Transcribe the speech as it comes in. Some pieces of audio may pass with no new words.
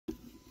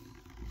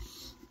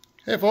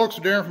Hey folks,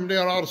 Darren from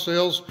Down Auto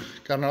Sales.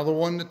 Got another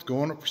one that's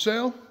going up for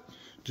sale.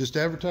 Just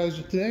advertised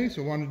it today,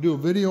 so I wanted to do a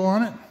video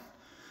on it.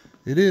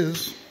 It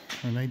is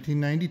a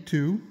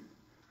 1992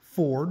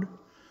 Ford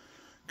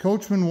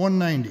Coachman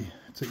 190.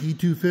 It's an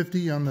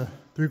E250 on the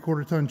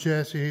 3/4 ton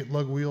chassis, 8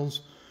 lug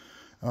wheels.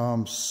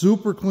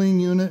 Super clean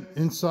unit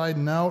inside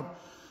and out.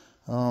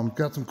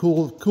 Got some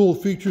cool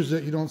features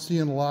that you don't see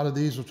in a lot of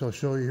these, which I'll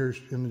show you here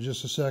in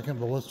just a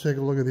second. But let's take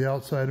a look at the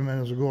outside a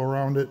minute as we go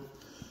around it.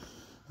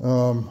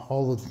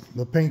 All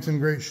the paint's in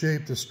great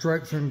shape. The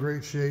stripes are in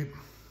great shape.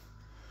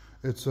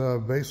 It's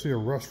basically a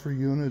rust-free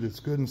unit.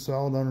 It's good and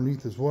solid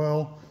underneath as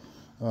well.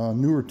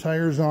 Newer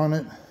tires on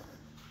it.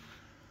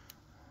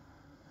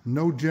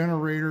 No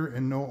generator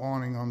and no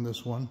awning on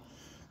this one.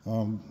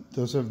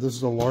 This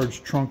is a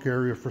large trunk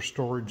area for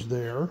storage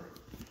there.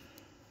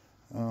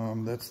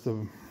 That's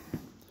the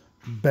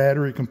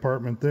battery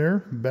compartment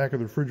there. Back of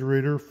the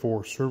refrigerator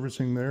for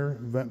servicing there.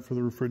 Vent for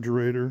the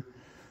refrigerator.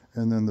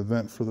 And then the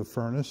vent for the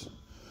furnace.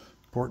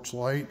 Porch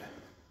light,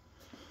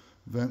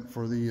 vent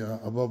for the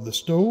above the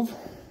stove,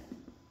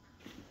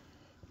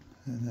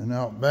 and then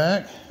out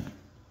back.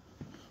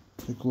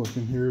 Take a look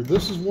in here.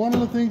 This is one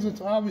of the things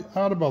that's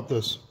odd about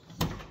this.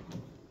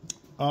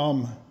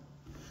 A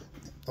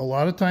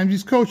lot of times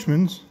these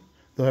Coachmans,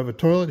 they'll have a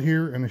toilet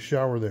here and a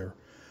shower there.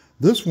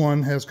 This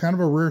one has kind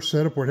of a rare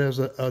setup where it has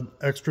an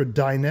extra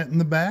dinette in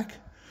the back,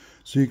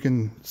 so you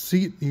can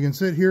sit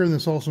here, and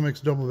this also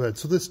makes a double bed.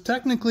 So this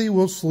technically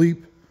will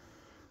sleep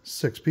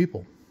 6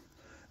 people.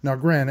 Now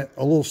granted,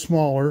 a little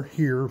smaller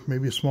here,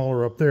 maybe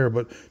smaller up there,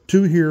 but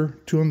 2 here,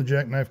 2 on the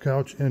jackknife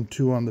couch, and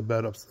 2 on the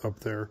bed up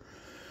there.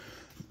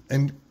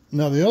 And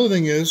now the other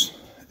thing is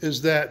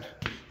that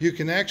you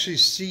can actually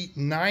seat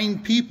 9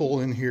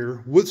 people in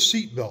here with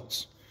seat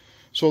belts.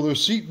 So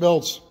there's seat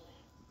belts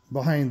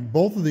behind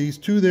both of these,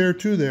 2 there,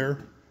 2 there,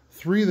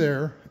 3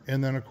 there,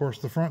 and then of course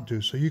the front 2.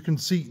 So you can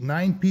seat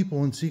 9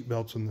 people in seat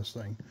belts in this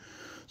thing.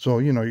 So,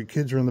 you know, your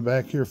kids are in the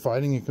back here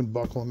fighting, you can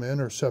buckle them in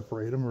or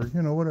separate them or,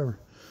 you know, whatever.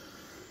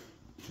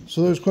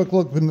 So there's a quick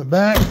look in the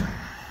back.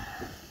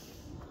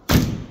 I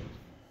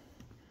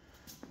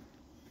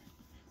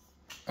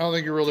don't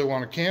think you really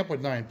want to camp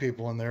with 9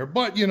 people in there,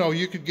 but you know,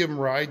 you could give them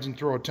rides and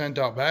throw a tent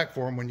out back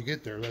for them when you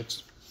get there.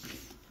 That's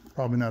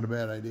probably not a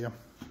bad idea.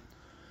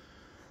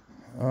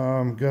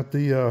 Got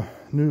the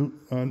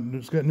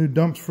it's got new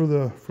dumps for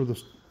the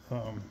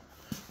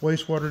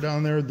wastewater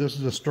down there. This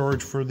is a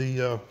storage for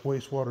the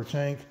wastewater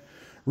tank.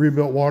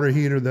 Rebuilt water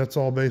heater. That's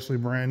all basically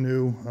brand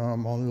new.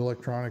 All new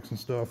electronics and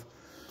stuff.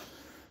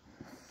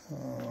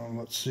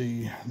 Let's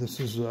see, this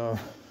is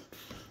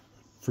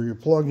for your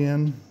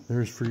plug-in,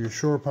 there's for your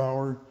shore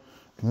power,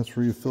 and that's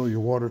where you fill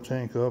your water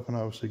tank up, and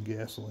obviously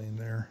gasoline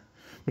there.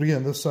 But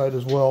again, this side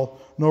as well,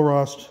 no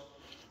rust,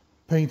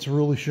 paint's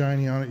really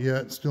shiny on it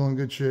yet, still in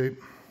good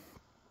shape.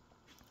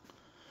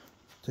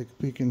 Take a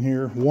peek in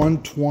here,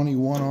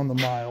 121 on the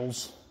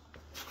miles.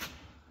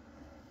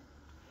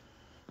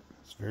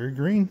 It's very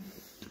green.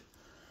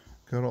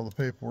 Got all the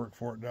paperwork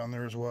for it down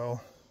there as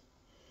well.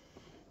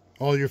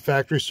 All your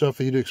factory stuff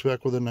that you'd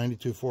expect with a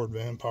 92 Ford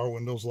van. Power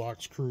windows,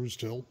 locks, cruise,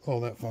 tilt, all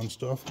that fun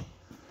stuff.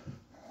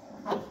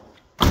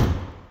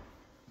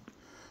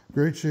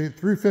 Great shape.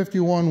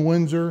 351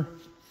 Windsor,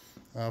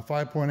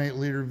 5.8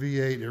 liter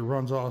V8. It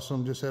runs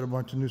awesome. Just had a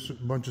bunch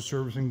of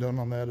servicing done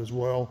on that as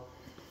well.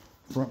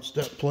 Front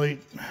step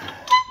plate.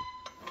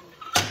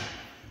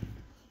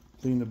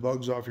 Clean the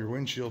bugs off your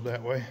windshield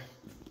that way.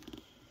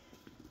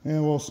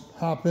 And we'll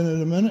hop in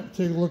a minute,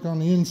 take a look on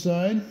the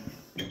inside.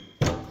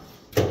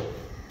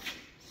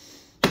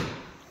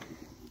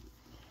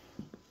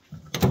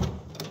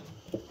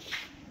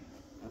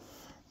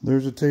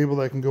 There's a table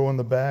that can go in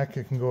the back.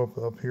 It can go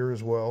up here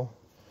as well.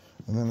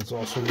 And then it's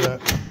also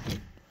got a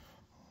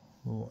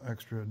little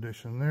extra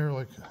addition there,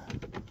 like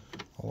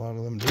a lot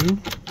of them do.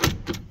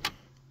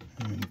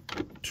 And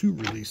 2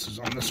 releases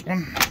on this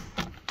one.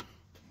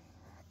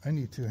 I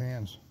need 2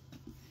 hands.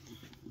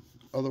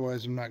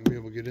 Otherwise, I'm not going to be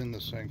able to get in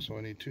this thing, so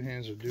I need 2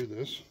 hands to do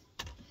this.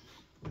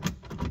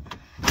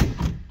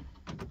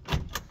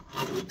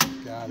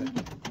 Got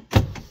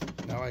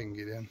it. Now I can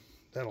get in.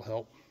 That'll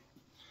help.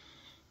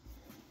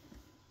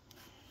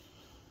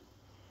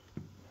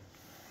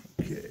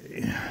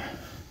 Okay.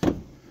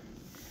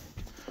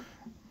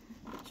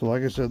 So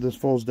like I said, this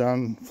folds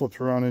down, flips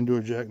around into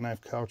a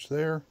jackknife couch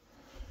there.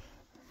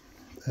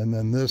 And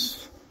then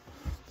this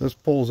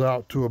pulls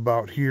out to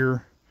about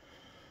here.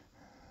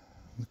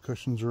 The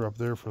cushions are up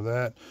there for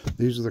that.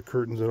 These are the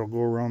curtains that'll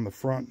go around the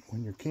front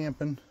when you're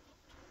camping.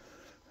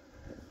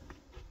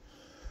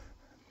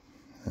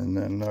 And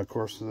then of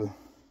course the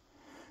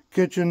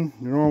kitchen,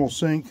 your normal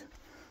sink,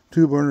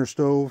 2-burner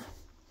stove,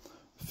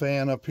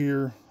 fan up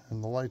here,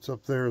 and the lights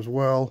up there as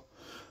well.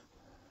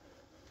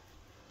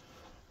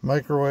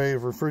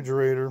 Microwave,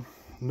 refrigerator.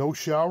 No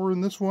shower in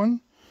this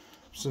one.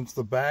 Since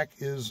the back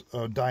is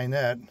a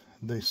dinette,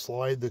 they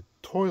slide the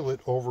toilet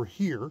over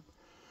here.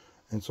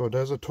 And so it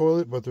has a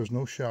toilet, but there's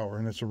no shower,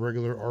 and it's a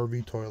regular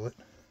RV toilet.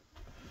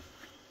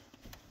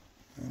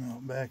 And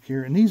out back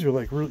here, and these are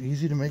like real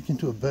easy to make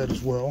into a bed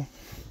as well.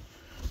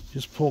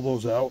 Just pull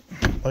those out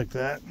like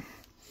that.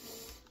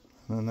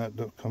 And then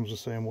that comes the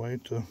same way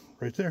to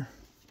right there.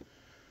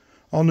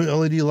 All new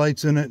LED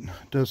lights in it.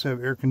 Does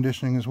have air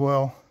conditioning as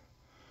well.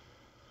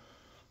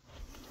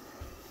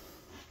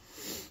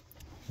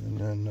 And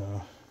then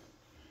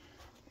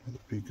the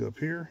peek up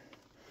here.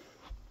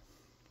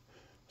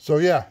 So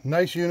yeah,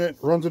 nice unit.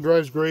 Runs and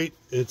drives great.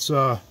 It's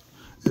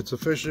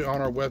officially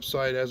on our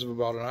website as of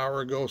about an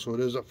hour ago, so it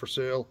is up for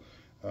sale.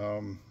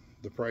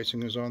 The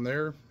pricing is on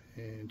there,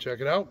 and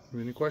check it out. If you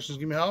have any questions,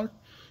 give me a holler.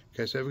 You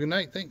guys have a good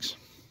night. Thanks.